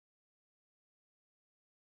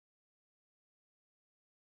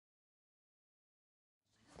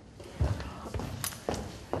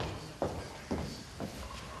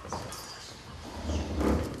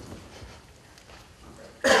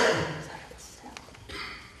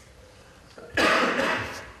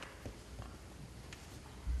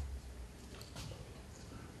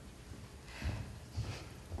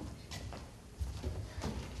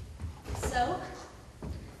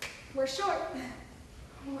We're short.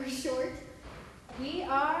 We're short? We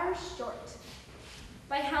are short.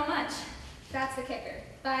 By how much? That's the kicker.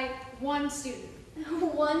 By one student.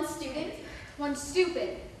 One student? One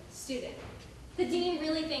stupid student. The dean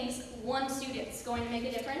really thinks one student's going to make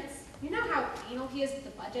a difference? You know how anal he is with the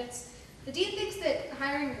budgets? The dean thinks that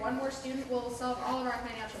hiring one more student will solve all of our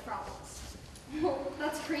financial problems. Well,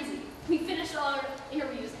 that's crazy. We finished all our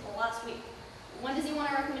interviews last week. When does he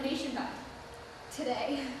want our recommendation back?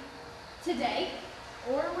 Today. Today?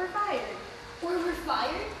 Or we're fired. Or we're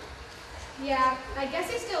fired? Yeah, I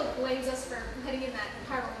guess he still blames us for letting in that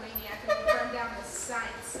pyromaniac when we burned down the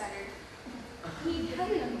science center. He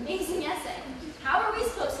had an amazing essay. How are we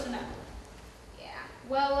supposed to know? Yeah,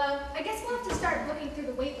 well, I guess we'll have to start looking through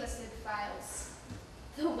the waitlisted files.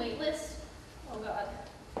 The waitlist? Oh God.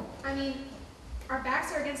 I mean, our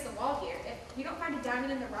backs are against the wall here. If we don't find a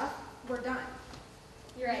diamond in the rough, we're done.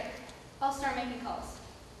 You're right. I'll start making calls.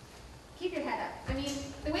 Keep your head up. I mean,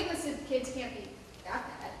 the waitlisted kids can't be that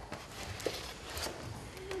bad.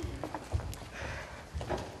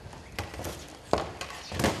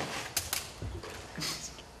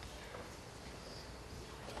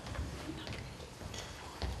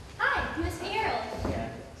 Hi, Miss Carroll. Yeah,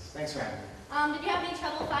 thanks for having me. Did you have any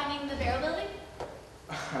trouble finding the Barrel Building?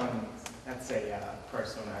 That's a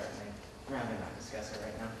personal matter, and I'd rather not discuss it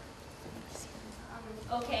right now.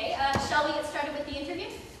 Okay, shall we get started with the interview?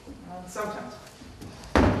 Sometimes.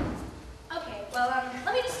 Okay, well,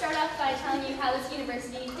 let me just start off by telling you how this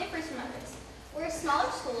university differs from others. We're a smaller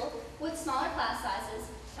school with smaller class sizes,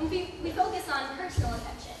 and we focus on personal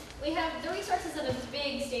attention. We have the resources of a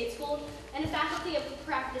big state school and a faculty of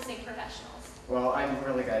practicing professionals. Well, I'm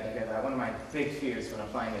really glad to hear that. One of my big fears when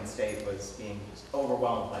applying in state was being just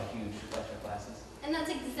overwhelmed by huge lecture classes. And that's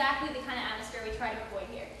exactly the kind of atmosphere we try to avoid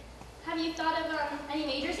here. Have you thought of any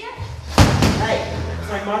majors yet? Hey,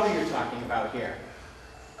 it's my mother you're talking about here.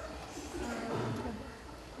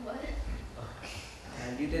 What?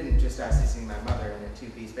 And you didn't just ask to see my mother in a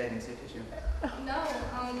two-piece bathing suit, did you? No,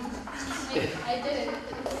 I didn't.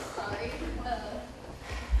 Sorry.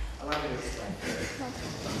 Allow me to explain.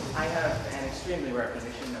 I have an extremely rare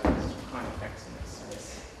condition known as chronic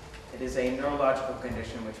eczematous. It is a neurological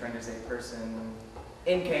condition which renders a person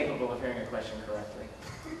incapable of hearing a question correctly.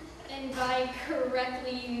 And by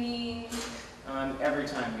correctly, you mean? Every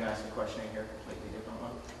time you ask a question, I hear a completely different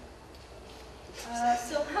one.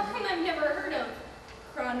 So how come I've never heard of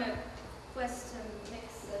chronic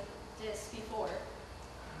eczematous before?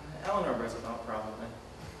 Eleanor Roosevelt, probably.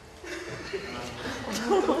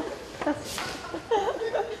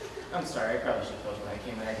 I'm sorry, I probably should have told you when I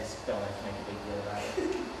came in. I just felt like to make a big deal about it.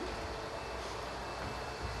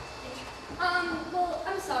 Well,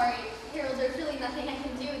 I'm sorry, Harold, there's really nothing I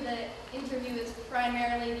can do. The interview is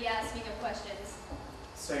primarily the asking of questions.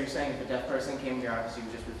 So you're saying if a deaf person came to your office, you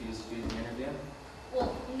would just refuse to do the interview?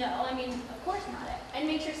 Well, no, I mean, of course not. I'd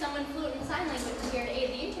make sure someone fluent in sign language is here to aid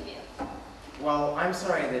the interview. Well, I'm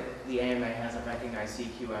sorry that the AMA hasn't recognized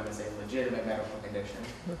CQM as a legitimate medical condition,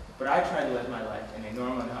 but I try to live my life in a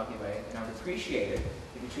normal and healthy way, and I would appreciate it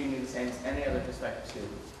if you treated me the same as any other prospective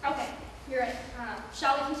student. Okay, you're right.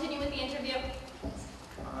 Shall we continue with the interview?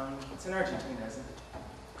 It's in Argentina, isn't it?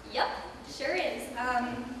 Yep, sure is.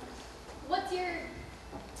 What's your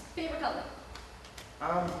favorite color?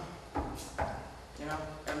 You know,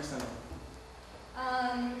 every Sunday.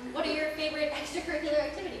 What are your favorite extracurricular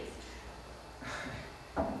activities?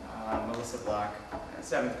 Melissa Block,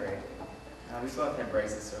 7th grade. We both had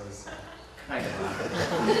braces, so it was kind of awkward.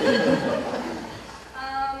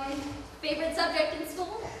 Favorite subject in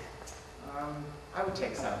school? I would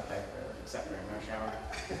take South Tech, except during rush hour.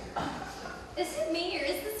 Is it me, or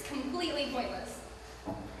is this completely pointless?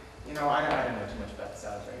 You know, I don't know too much about the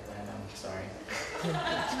South right then. I'm sorry.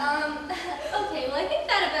 Okay, well, I think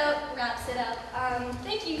that about wraps it up.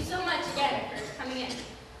 Thank you so much again for coming in.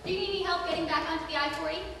 Do you need any help getting back onto the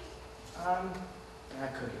I-40?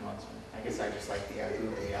 Cookie Monster. I guess I just like the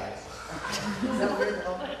googly eyes. Is that weird?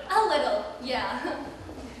 A little, yeah.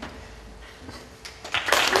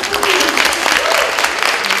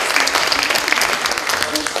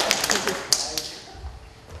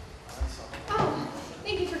 Oh,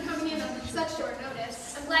 thank you for coming in on such short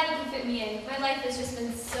notice. I'm glad you can fit me in. My life has just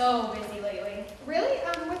been so busy lately. Really?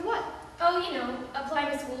 With what? Oh, you know,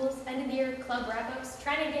 applying to schools, end of the year club wrap-ups,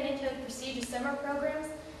 trying to get into prestigious summer programs.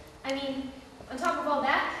 I mean, on top of all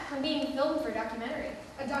that, I'm being filmed for a documentary.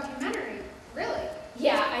 A documentary? Really?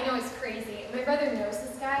 Yeah, I know, it's crazy. My brother knows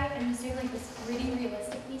this guy, and he's doing like this gritty,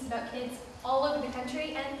 realistic piece about kids all over the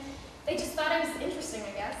country, and they just thought I was interesting,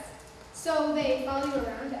 I guess. So they follow you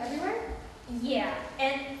around everywhere? Yeah,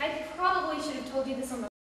 and I probably should have told you this on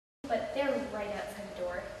the but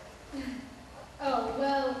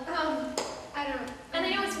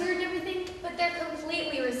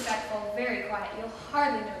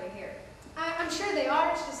hardly know they're here. I'm sure they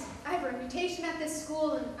are. It's just I have a reputation at this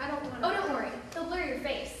school, and I don't want to. Oh, don't worry. They'll blur your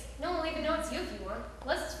face. No one will even know it's you if you want.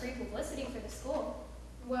 Plus, it's free publicity for the school.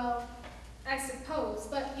 Well, I suppose,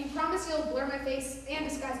 but you promise you'll blur my face and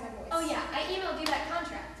disguise my voice. Oh yeah, I emailed you that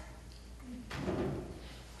contract.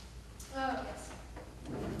 Oh, yes.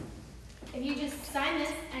 If you just sign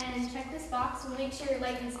this and check this box, we'll make sure your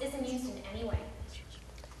likeness isn't used in any way.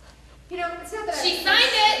 You know, it's not that She signed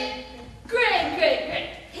it! Great, great, great.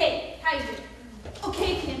 Hey, how you doing?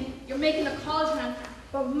 Okay, Kim, you're making a college run,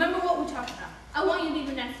 but remember what we talked about. I want you to be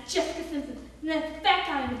the next Jessica Simpson, the next fat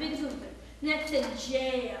guy in the biggest Olympic, next in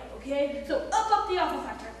jail, okay? So up the awful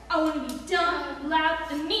factor. I want to be dumb,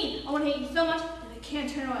 loud, and mean. I want to hate you so much that I can't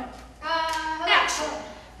turn away. Hello. Action.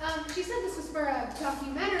 Hello. She said this was for a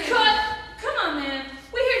documentary. Cut! Come on, man.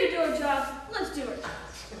 We're here to do our jobs. Let's do it.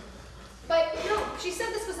 But no, she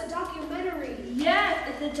said this was a documentary. Yes,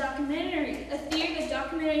 it's a documentary. A theater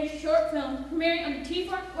documentary short film premiering on the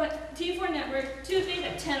T4 network Tuesdays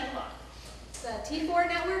at 10 o'clock. The T4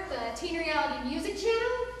 network, the teen reality music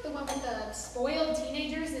channel, the one with the spoiled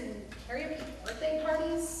teenagers and karaoke birthday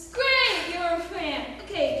parties. Great, you're a fan.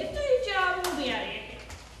 Okay, just do your job and we'll be out of here.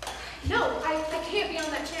 No, I can't be on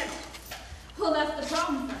that channel. Well, that's the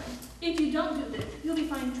problem, friend. If you don't do this, you'll be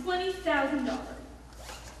fined $20,000.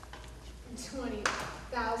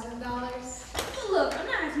 $20,000. Look, I'm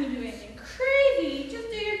not asking you to do anything crazy. Just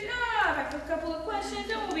do your job. Ask a couple of questions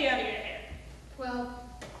and we'll be out of your hair. Well,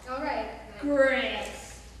 all right. Great.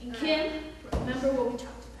 And Kim, remember what we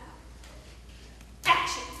talked about.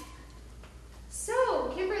 Action. So,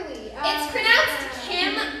 Kimberly. It's pronounced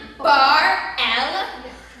Kim Bar L.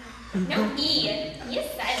 No E. E is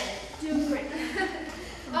silent. Doing great.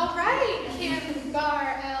 All right, Kim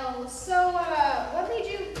Bar L. So, what made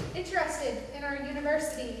you interested in our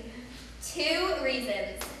university? 2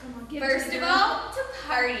 reasons. Come on, give First it to of me. all, to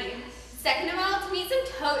party. Second of all, to meet some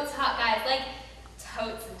totes hot guys, like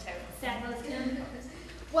totes and totes. Fabulous, Kim.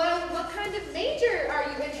 Well, what kind of major are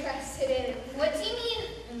you interested in? What do you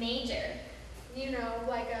mean major? You know,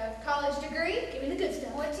 like a college degree? Give me the good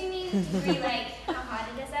stuff. What do you mean degree, like how hot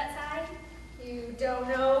it is outside? You don't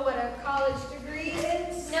know what a college degree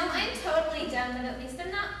is? No, I'm totally dumb, but at least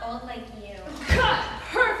I'm not old like you. Cut!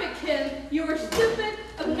 Perfect, Kim. You were stupid,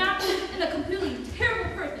 obnoxious, and a completely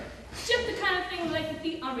terrible person. Just the kind of thing we like to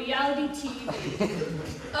see on reality TV.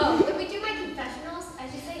 Oh, if we do my confessionals, I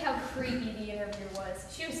should say how creepy the interviewer was.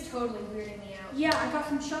 She was totally weirding me out. Yeah, I got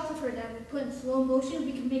some shots of her that we put in slow motion.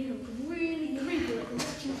 We can make her really creepy.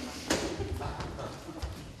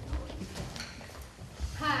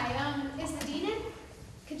 Hi, is the dean in?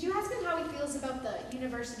 Could you ask him how he feels about the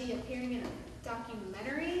university appearing in a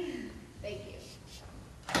documentary? Thank you.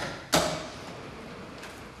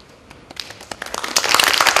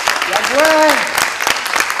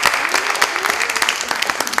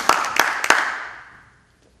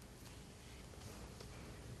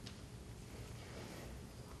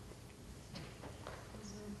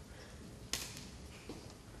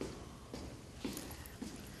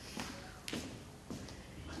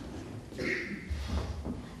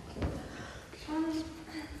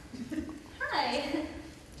 Hi.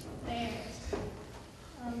 There.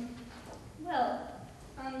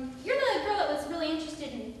 You're the girl that was really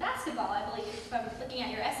interested in basketball, I believe, if I'm looking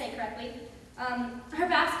at your essay correctly. Her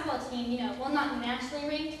basketball team, well, not nationally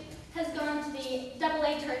ranked, has gone to the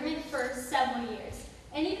AA tournament for several years.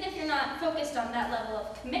 And even if you're not focused on that level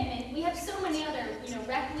of commitment, we have so many other,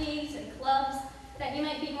 rec leagues and clubs that you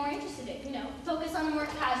might be more interested in, focus on a more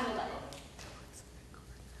casual level.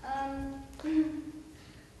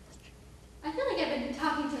 I feel like I've been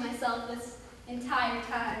talking to myself this entire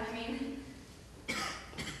time. I mean,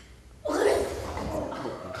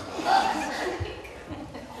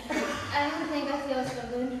 I don't think I feel so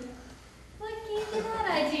good. what gave you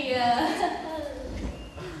that idea?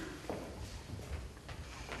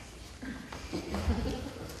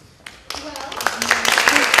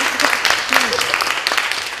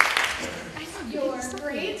 Your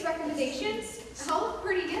grades, recommendations, all look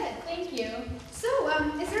pretty good. Thank you. So,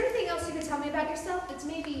 is there anything else you can tell me about yourself that's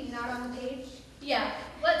maybe not on the page? Yeah,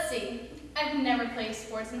 let's see. I've never played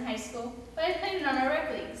sports in high school, but I played in our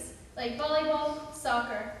rec leagues, like volleyball,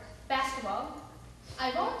 soccer, basketball.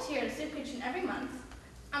 I volunteer at a soup kitchen every month.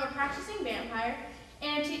 I'm a practicing vampire,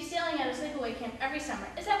 and I teach sailing at a sleepaway camp every summer.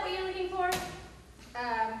 Is that what you're looking for?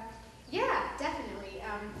 Yeah, definitely.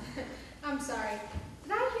 I'm sorry.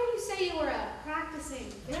 Did I hear you say you were a practicing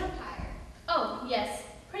vampire? Oh, yes.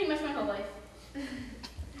 Pretty much my whole life.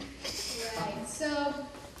 Right. So,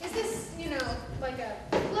 is this, like a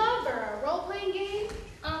club or a role-playing game?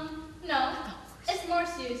 No. It's more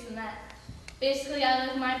serious than that. Basically, I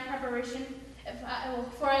live my preparation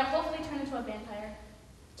before I hopefully turn into a vampire.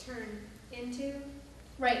 Turn into?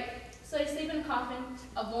 Right. So I sleep in a coffin,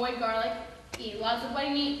 avoid garlic, eat lots of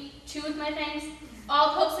white meat, chew with my fangs. All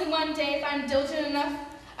hopes in one day, if I'm diligent enough,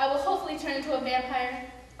 I will hopefully turn into a vampire.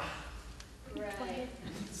 Right.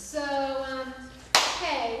 So,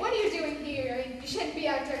 hey, what are you doing here? I mean, you shouldn't be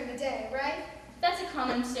out during the day, right? That's a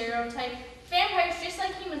common stereotype. Vampires, just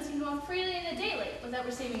like humans, can go freely in the daylight without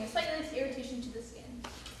receiving a slightly less irritation to the skin.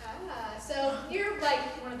 Ah, so you're like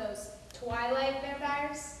one of those Twilight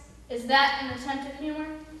vampires? Is that an attempt at humor?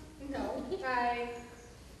 No, Because I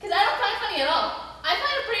don't find it funny at all. I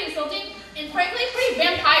find it pretty insulting and frankly pretty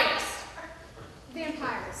vampirist.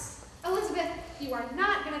 Vampires. Elizabeth, you are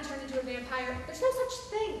not going to turn into a vampire. There's no such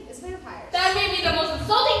thing as vampires. That may be the most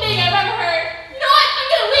insulting thing I've ever heard. You know what? I'm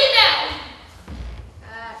gonna leave now.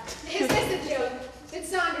 Is this a joke? Did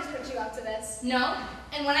Saunders put you up to this? No.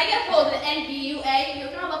 And when I get pulled to the NBUA, you're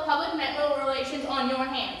gonna have a public mental relations on your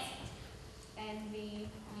hands.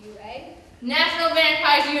 NVUA? National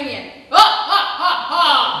Vampires Union. Ha ha ha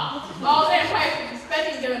ha! All vampires are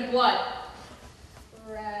suspected given blood.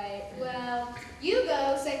 Right. Well, you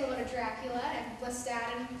go say hello to Dracula and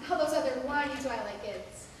Lestat and all those other whiny Twilight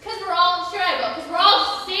kids. Because we're all, sure I will, because we're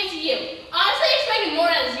all the same to you. Honestly, I'm expecting more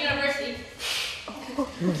out of this university.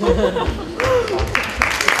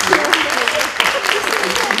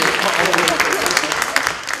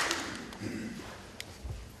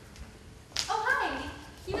 Oh, hi.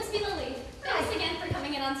 You must be Lily. Thanks again for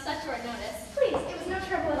coming in on such short notice. Please, it was no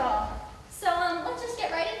trouble at all. So, let's just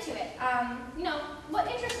get right into it. You know, what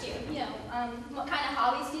interests you? You know, what kind of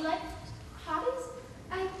hobbies do you like? Hobbies?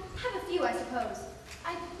 I have a few, I suppose.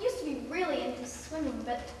 I used to be really into swimming,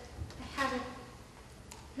 but I haven't.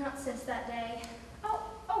 Not since that day.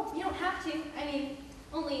 Oh, you don't have to. I mean,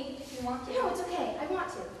 only if you want to. No, it's okay. I want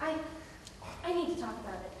to. I need to talk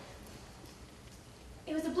about it.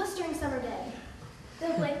 It was a blistering summer day.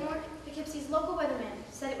 Bill Blakemore, Poughkeepsie's local weatherman,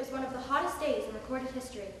 said it was one of the hottest days in recorded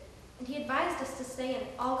history, and he advised us to stay in at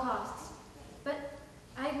all costs. But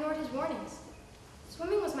I ignored his warnings.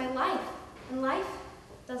 Swimming was my life, and life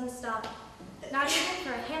doesn't stop. Not even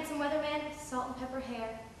for a handsome weatherman with salt and pepper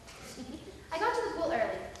hair. I got to the pool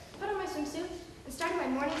early, put on my swimsuit, and started my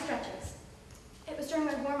morning stretches. It was during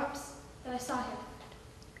my warm-ups that I saw him.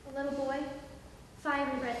 A little boy,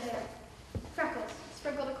 fiery red hair, freckles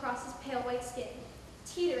sprinkled across his pale white skin,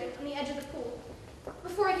 teetering on the edge of the pool.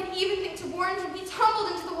 Before I could even think to warn him, he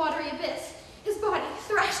tumbled into the watery abyss. His body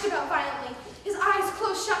thrashed about violently, his eyes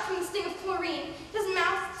closed shut from the sting of chlorine, his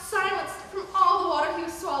mouth silenced from all the water he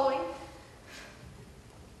was swallowing.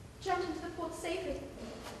 Jumped into the pool to save him.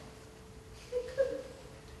 I couldn't.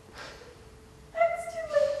 I was too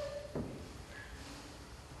late.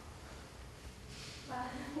 Wow.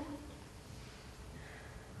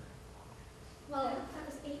 Well, that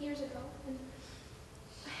was 8 years ago, and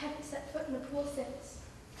I haven't set foot in the pool since.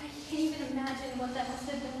 I can't even imagine what that must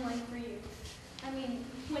have been like for you. I mean,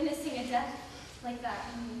 witnessing a death like that,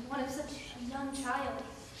 one of such a young child.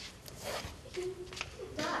 He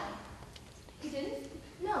didn't die. You didn't?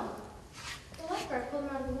 No. The lifeguard pulled him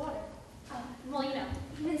out of the water. Well, you know,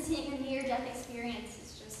 even seeing a near-death experience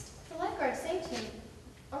is just... The lifeguard saved him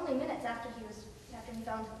only minutes after he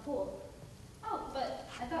fell into the pool. Oh, but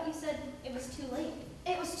I thought you said it was too late.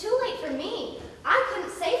 It was too late for me. I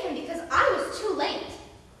couldn't save him because I was too late.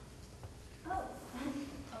 Oh,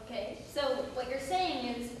 okay. So what you're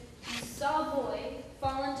saying is you saw a boy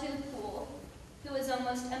fall into the pool who was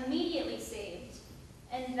almost immediately saved,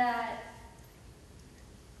 and that...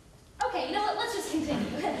 Okay, you know what? Let's just continue.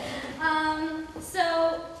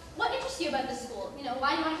 So what interests you about this school? You know,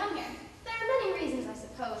 why do I come here? There are many reasons, I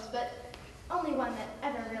suppose, but only one that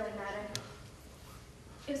ever really mattered.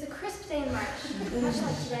 It was a crisp day in March, much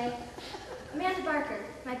like today. Amanda Barker,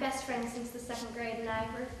 my best friend since the 2nd grade, and I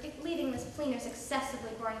were leading Miss Fleener's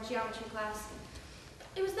excessively boring geometry class.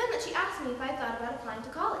 It was then that she asked me if I thought about applying to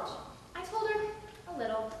college. I told her a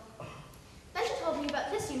little. Then she told me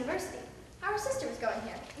about this university, how her sister was going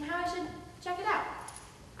here, and how I should check it out.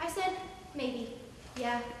 I said, maybe,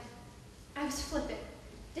 yeah. I was flippant,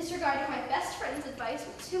 disregarding my best friend's advice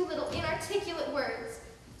with 2 little inarticulate words.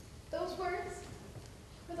 Those words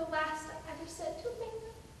were the last I ever said to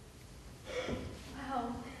Amanda.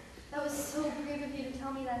 Wow, that was so brave of you to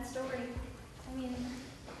tell me that story. I mean,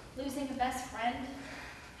 losing a best friend.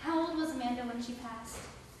 How old was Amanda when she passed?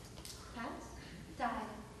 Passed? Died.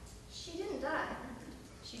 She didn't die.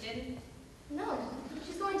 She didn't? No,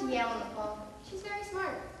 she's going to Yale in the fall. She's very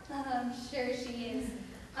smart. I'm sure she is.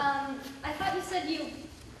 I thought you said you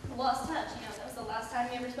lost touch. You know, that was the last time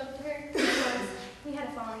you ever spoke to her. We had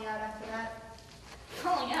a falling out after that.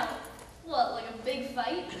 Falling out? What, like a big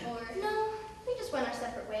fight, or? No, we just went our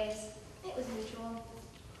separate ways. It was mutual.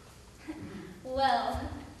 Well,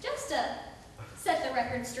 just to set the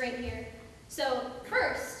record straight here. So,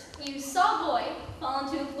 first, you saw Boy fall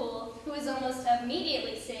into a pool who was almost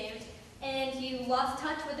immediately saved, and you lost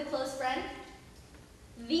touch with a close friend.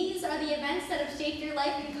 These are the events that have shaped your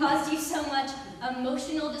life and caused you so much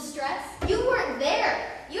emotional distress. You weren't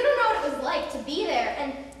there. You don't know what it was like to be there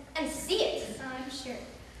and see it. I'm sure.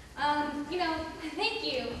 Thank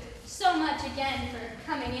you so much again for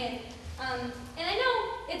coming in. And I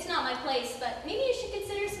know it's not my place, but maybe you should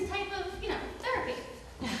consider some type of, therapy.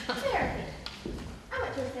 Therapy. I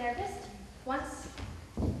went to a therapist once.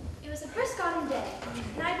 It was a brisk autumn day,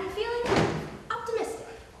 and I'd been feeling optimistic.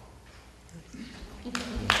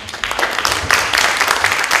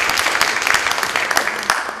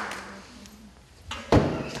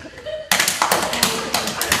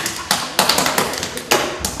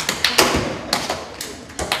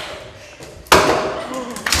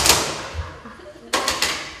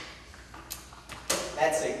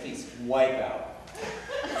 That's a piece of wipeout.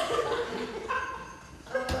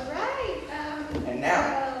 Alright, And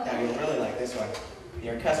now you'll really like this one.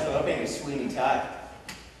 Your custard opening is Sweeney Todd.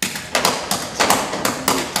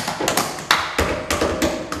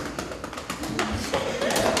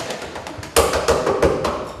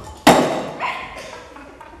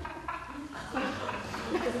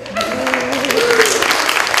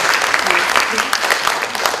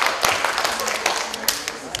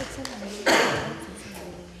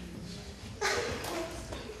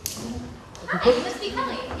 Hi, Miss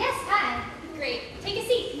Kelly. Yes, hi. Great. Take a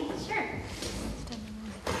seat. Sure.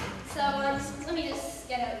 So, let me just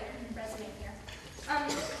get out your resume here.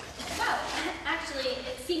 Wow. Actually,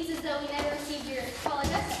 it seems as though we never received your college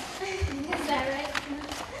essay. Is that right?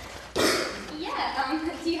 Yeah.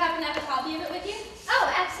 Do you happen to have a copy of it with you?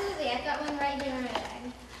 Oh, absolutely. I've got one right here in my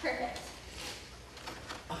bag. Perfect.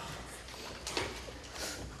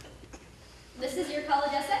 This is your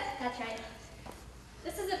college essay? That's right.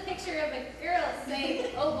 This is a picture of a girl saying,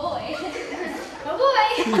 "Oh boy." Oh boy!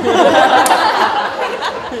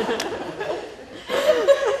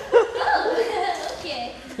 Oh,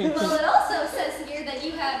 okay. Well, it also says here that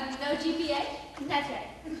you have no GPA. That's right.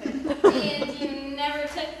 And you never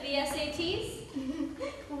took the SATs?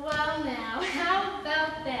 Well now, how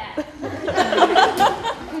about that?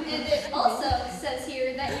 And it also says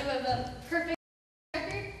here that you have a perfect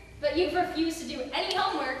record, but you've refused to do any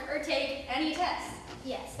homework or take any tests.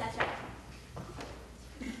 Yes, that's right.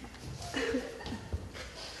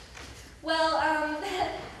 Well, I'm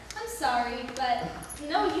sorry, but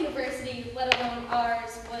no university, let alone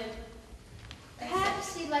ours, would...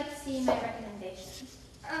 Perhaps you'd like to see my recommendations.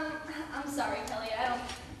 I'm sorry, Kelly, I don't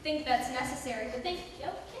think that's necessary, but thank you.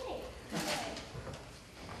 Okay.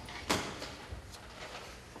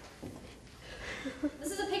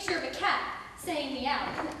 This is a picture of a cat saying meow.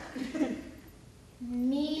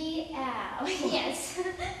 Meow. Yes.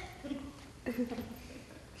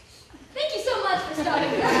 Thank you so much for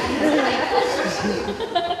stopping by.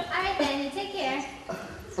 All right then, you take care.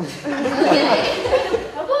 Okay.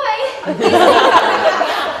 Oh boy!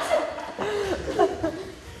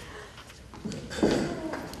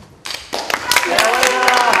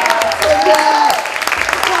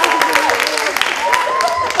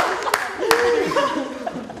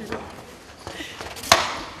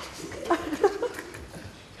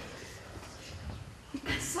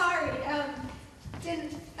 sorry,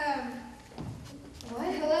 didn't,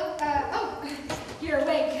 what, hello? Oh, you're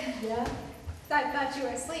awake. Yeah? I thought you were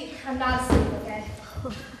asleep. I'm not asleep, okay?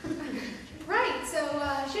 Right, so,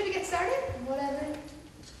 should we get started? Whatever.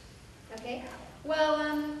 Okay. Well,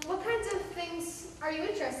 what kinds of things are you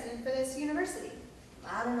interested in for this university?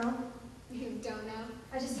 I don't know. You don't know.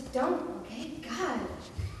 I just don't, okay? God.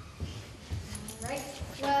 Right.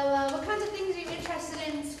 Well, what kinds of things are you interested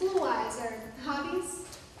in school-wise, or hobbies?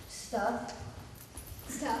 Stuff.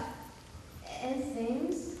 Stuff. And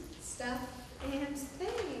things. Stuff and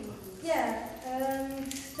things. Yeah,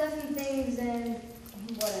 stuff and things and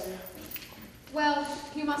whatever. Well,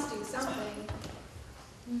 you must do something.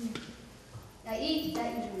 I eat,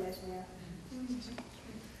 that usually wears me out.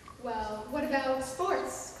 Well, what about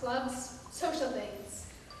sports, clubs, social things?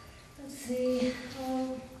 Let's see,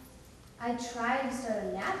 I tried to start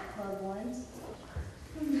a nap club once.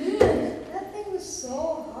 Man, that thing was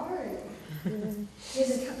so hard. You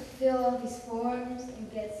have to fill out these forms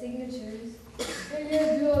and get signatures. And you have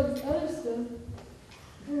to do all this other stuff.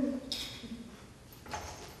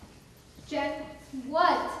 Jen?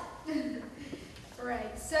 What?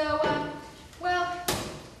 Right, so, well,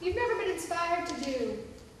 you've never been inspired to do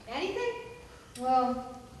anything?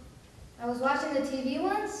 Well, I was watching the TV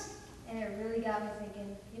once, and it really got me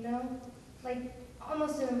thinking, you know? Like,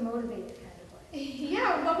 almost in a motivated kind of way.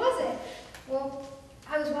 Yeah, what was it? Well,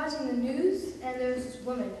 I was watching the news, and there was this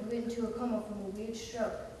woman who went into a coma from a weird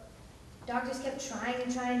stroke. Doctors kept trying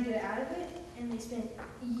and trying to get her out of it, and they spent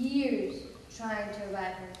years trying to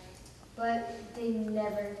revive her. But they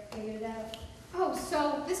never figured it out. Oh,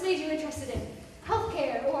 so this made you interested in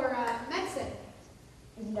healthcare or medicine?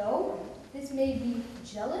 No, this made me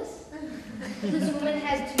jealous. This woman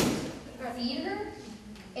had to feed her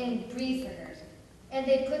and breathe for her. And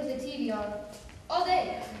they put the TV on all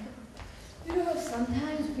day. You know,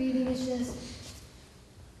 sometimes breathing is just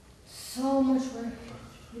so much work,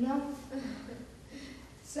 you know?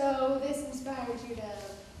 So this inspired you to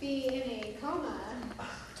be in a coma?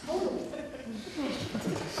 Totally.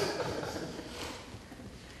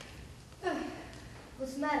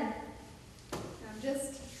 What's the matter? I'm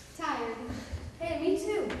just tired. Hey, me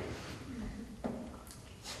too.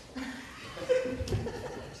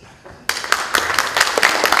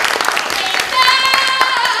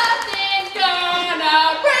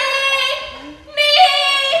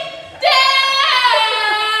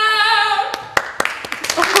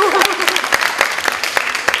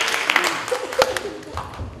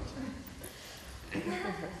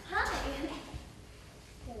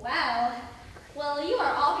 Wow. Well, you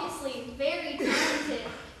are obviously very talented.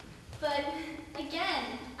 But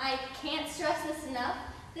again, I can't stress this enough.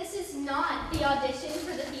 This is not the audition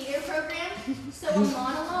for the theater program. So a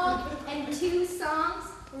monologue and 2 songs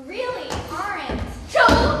really aren't.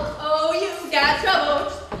 Trouble? Oh, you got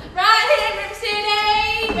trouble. Right here in Rip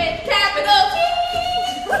City with capital T.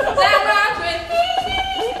 That rhymes with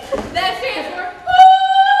E. That stands for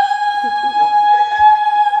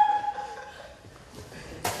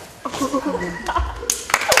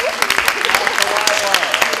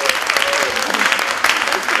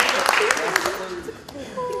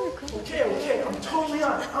Okay, I'm totally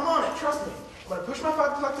on it. I'm on it, trust me. I'm gonna push my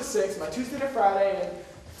 5 o'clock to 6, my Tuesday to Friday, and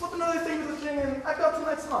flip another thing to the thing, and I've got till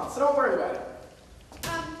next month, so don't worry about it.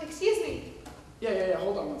 Excuse me. Yeah,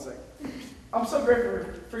 hold on one sec. I'm so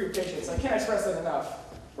grateful for your patience. I can't express that enough.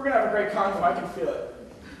 We're gonna have a great convo, I can feel it.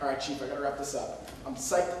 All right, Chief, I gotta wrap this up. I'm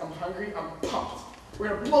psyched, I'm hungry, I'm pumped. We're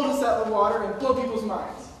gonna blow this out of the water and blow people's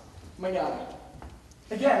minds. Manana.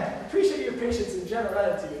 Again, appreciate your patience and general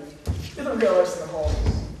attitude. You're the real artist in the whole.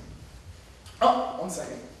 Oh, one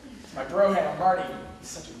second. My bro hand, Marty. He's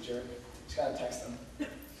such a jerk. Just gotta text him.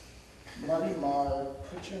 Marty Mar,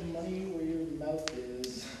 put your money where your mouth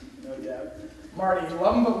is. No doubt. Marty,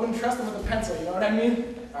 love him but wouldn't trust him with a pencil, you know what I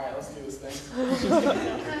mean? All right, let's do this thing.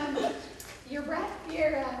 You're Brett?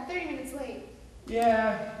 You're 30 minutes late.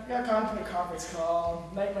 Yeah, got caught up in a conference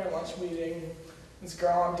call, nightmare lunch meeting, this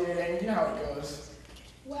girl I'm dating, you know how it goes.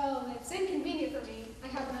 Well, it's inconvenient for me. I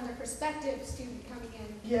have another prospective student coming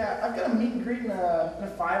in. Yeah, I've got a meet and greet in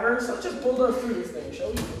a Fiverr, so let's just bulldoze through these things,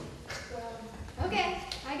 shall we? Well, okay,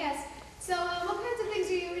 I guess. So, what kinds of things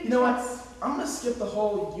are you interested in? You know what? I'm gonna skip the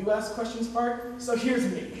whole US questions part, so here's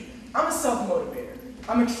me. I'm a self-motivator.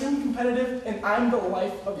 I'm extremely competitive, and I'm the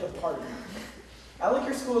life of the party. I like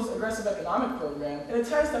your school's aggressive economic program, and it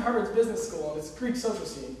ties to Harvard's business school and its Greek social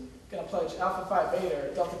scene. Gonna pledge Alpha Phi Beta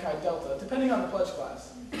or Delta Chi Delta, depending on the pledge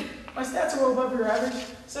class. My stats are well above your average,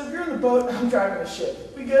 so if you're in the boat, I'm driving the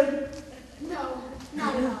ship. We good? No,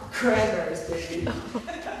 not at all. Cranberries, baby.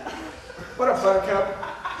 What up, Buttercup?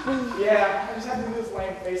 Yeah, I just had to do this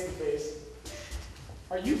lame face to face.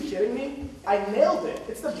 Are you kidding me? I nailed it.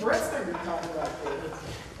 It's the breadstick we're talking about, baby.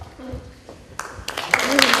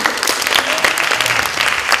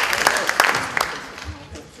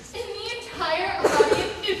 And the entire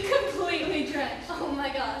audience is completely drenched. Oh my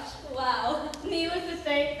gosh, wow. Needless to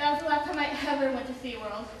say, that was the last time I ever went to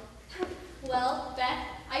SeaWorld. Well, Beth,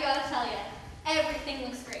 I gotta tell you, everything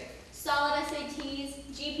looks great. Solid SATs,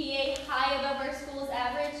 GPA high above our school's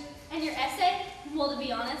average, and your essay, well, to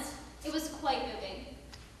be honest, it was quite moving.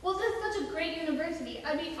 Well, this is such a great university.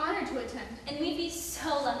 I'd be honored to attend. And we'd be so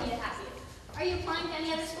lucky to have you. Are you applying to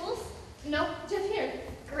any other schools? Nope, just here.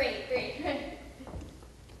 Great.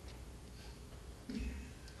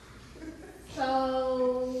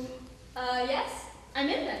 So, Yes? I'm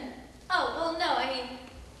in then. Oh, well, no, I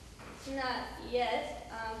mean, not yet.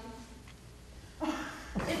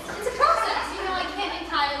 It's a process, you know, I can't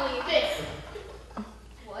entirely... This.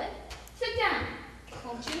 What? Sit down,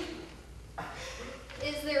 won't you?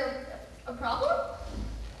 Is there a problem?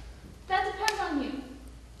 That depends on you.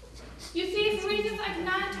 You see, for reasons I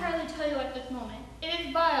cannot entirely tell you at this moment, it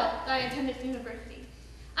is vital that I attend this university.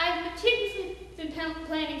 I have meticulously been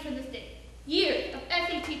planning for this day. Years of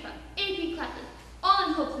SAT prep, AP classes, all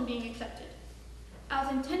in hopes of being accepted. I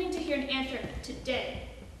was intending to hear an answer today.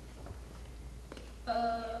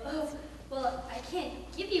 Well, I can't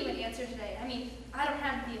give you an answer today. I mean, I don't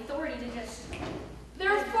have the authority to just... There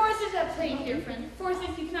are forces at play here, friend. Forces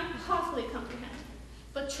you cannot possibly comprehend.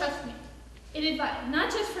 But trust me, it is vital, not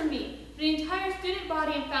just for me, but the entire student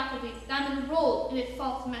body and faculty that I'm enrolled in its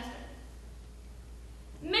fall semester.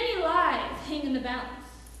 Many lives hang in the balance.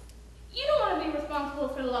 You don't want to be responsible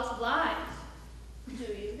for the loss of lives, do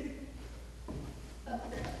you?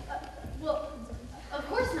 Well, of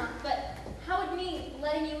course not, but how would me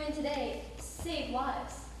letting you in today save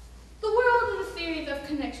lives? The world is a series of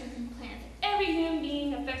connections and plans. Every human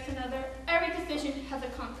being affects another. Every decision has a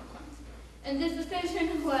consequence. And this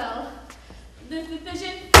decision, well, this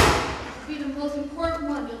decision will be the most important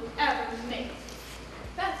one you'll ever make.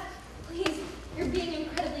 Beth, please, you're being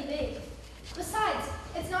incredibly vague. Besides,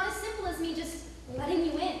 it's not as simple as me just letting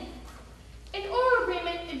you in. An oral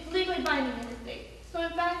agreement is legally binding in the state. So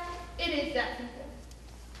in fact, it is that simple.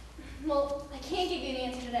 Well, I can't give you an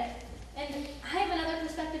answer today. And I have another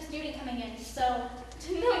prospective student coming in, so...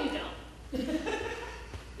 No, you don't.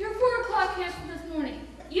 Your 4 o'clock canceled this morning.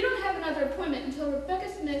 You don't have another appointment until Rebecca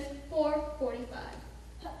Smith's 4:45.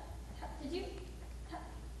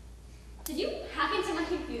 Did you hack into my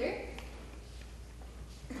computer?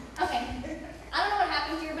 Okay, I don't know what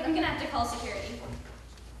happened here, but I'm gonna have to call security.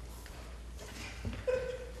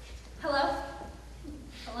 Hello?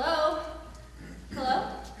 Hello? Hello?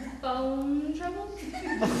 Phone trouble?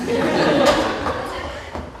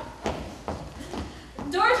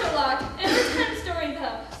 Doors are locked, and we're 10 stories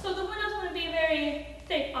up, so the windows wouldn't be a very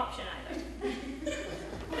safe option either.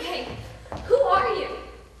 Okay, who are you?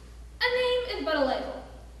 A name is but a label,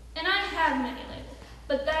 and I have many labels,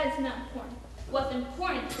 but that is not important. What's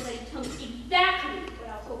important is that you tell me exactly what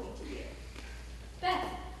I was hoping to hear. Beth,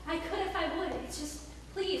 I could if I would. It's just,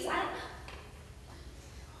 please, I don't...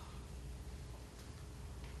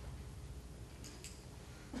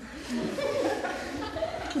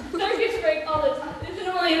 Circuits break all the time. It's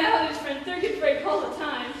only an outage, friend. Circuits break all the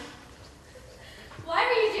time. Why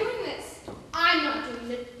are you doing this? I'm not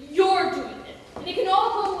doing it. You're doing it. And it can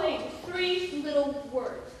all go away with 3 little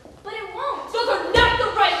words. But it won't. Those are not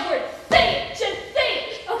the right words. Say it. Just say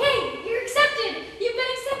it. Okay, you're accepted. You've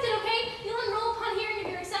been accepted, okay? You'll enroll upon hearing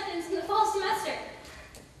of your acceptance in the fall semester.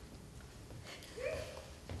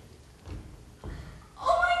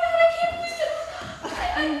 Oh my God, I can't believe it.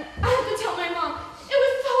 I have to tell my mom. It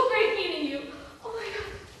was so great meeting you. Oh my God.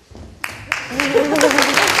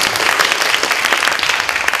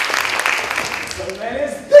 So then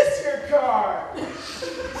is this your car?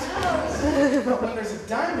 No. But when there's a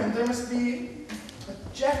diamond, there must be a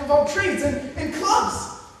jack of all trades and clubs.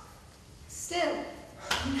 Still,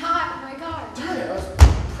 not my car. Darn it, I was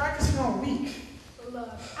practicing all week. Look,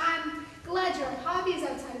 I'm glad your hobby is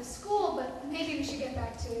outside of school, but maybe we should get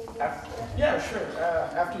back to it. Yeah, sure.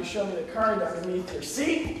 After you show me the card underneath your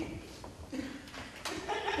seat.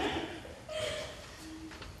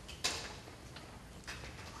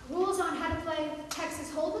 Rules on how to play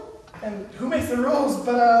Texas Hold'em? And who makes the rules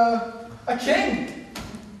but a king?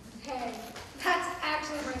 Hey, that's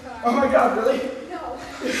actually my car. Oh my God, really? No.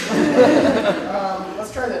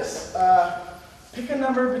 Let's try this. Pick a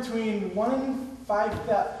number between 1 and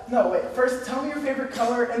 5,000. No, wait. First, tell me your favorite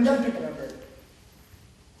color, and then pick a number.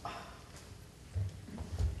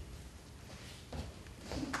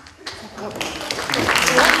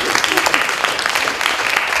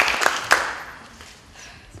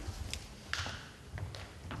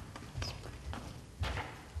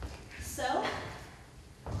 So?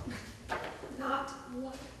 Not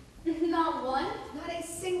one. Not one? Not a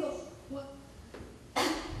single one.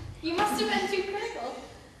 You must have been too critical.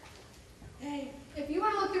 Hey, if you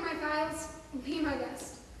want to look through my files, be my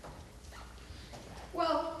guest.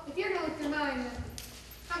 Well, if you're going to look through mine, then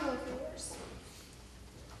I'm going to look through yours.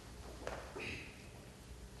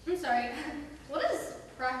 I'm sorry. What does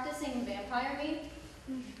practicing vampire mean?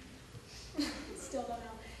 Still don't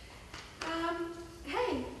know.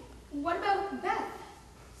 Hey, what about Beth?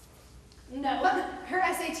 No. What? Her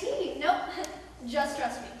SAT? Nope. Just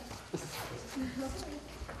trust me.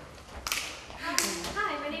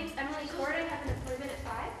 Hi, my name's Emily Cord. I have an appointment at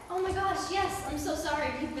 5. Oh my gosh, yes. I'm so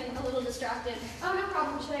sorry. We've been a little distracted. Oh, no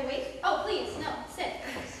problem. Should I wait? Oh, please, no. Sit.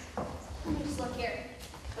 Let me just look here.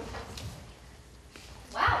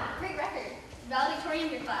 Wow, great record. Valedictorian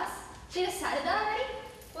of your class? They decided that already?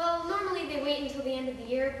 Well, normally they wait until the end of the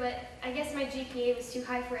year, but I guess my GPA was too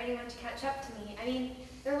high for anyone to catch up to me. I mean,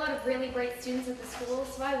 there are a lot of really bright students at the school,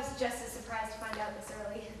 so I was just as surprised to find out this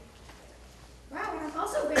early. Wow, and I'm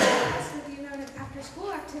also very impressed with the amount of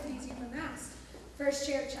after-school activities you've amassed. First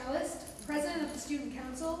chair cellist, president of the student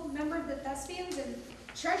council, member of the thespians, and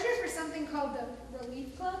treasurer for something called the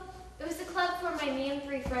Relief Club. It was the club for my me and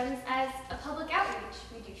 3 friends as a public outreach.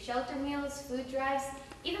 We do shelter meals, food drives,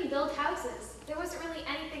 even build houses. There wasn't really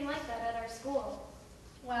anything like that at our school.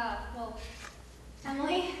 Wow, well,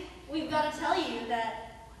 Emily, we've got to tell you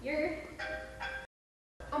that you're...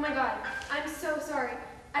 Oh my god, I'm so sorry.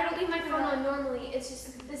 I don't leave my phone on normally. It's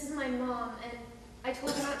just, this is my mom, and I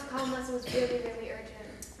told her not to call unless it was really, really urgent.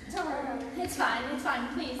 Don't worry, it's fine,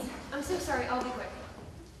 please. I'm so sorry, I'll be quick.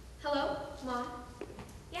 Hello, Mom?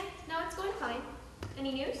 Yeah, no, it's going fine.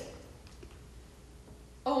 Any news?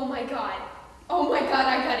 Oh my god,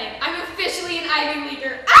 I got it. I'm officially an Ivy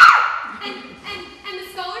Leaguer. Ah! And the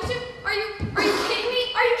scholarship? Are you kidding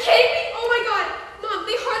me? Are you kidding me? Oh my god, Mom,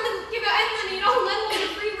 they hardly give out any money at all, let alone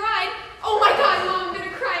a free ride. Oh my god, Mom, I'm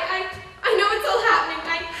gonna cry. I know it's all happening.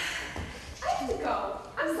 I have to go.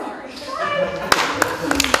 I'm sorry.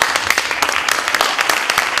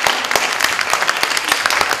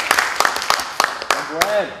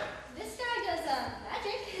 Gwen. This guy does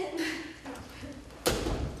magic.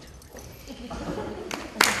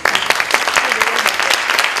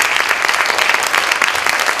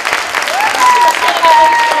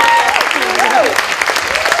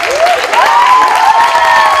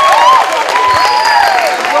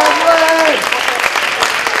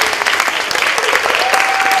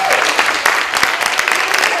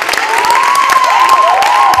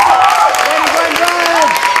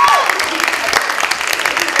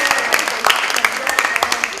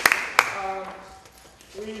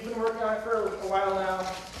 We've been working on it for a while now.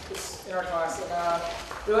 It's in our class, and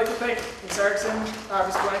we'd like to thank Ms. Erickson,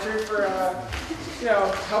 Ms. Blanchard for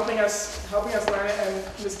helping us learn it, and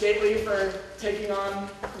Ms. Gately for taking on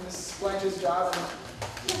Ms. Blanchard's job and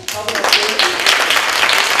helping us do it.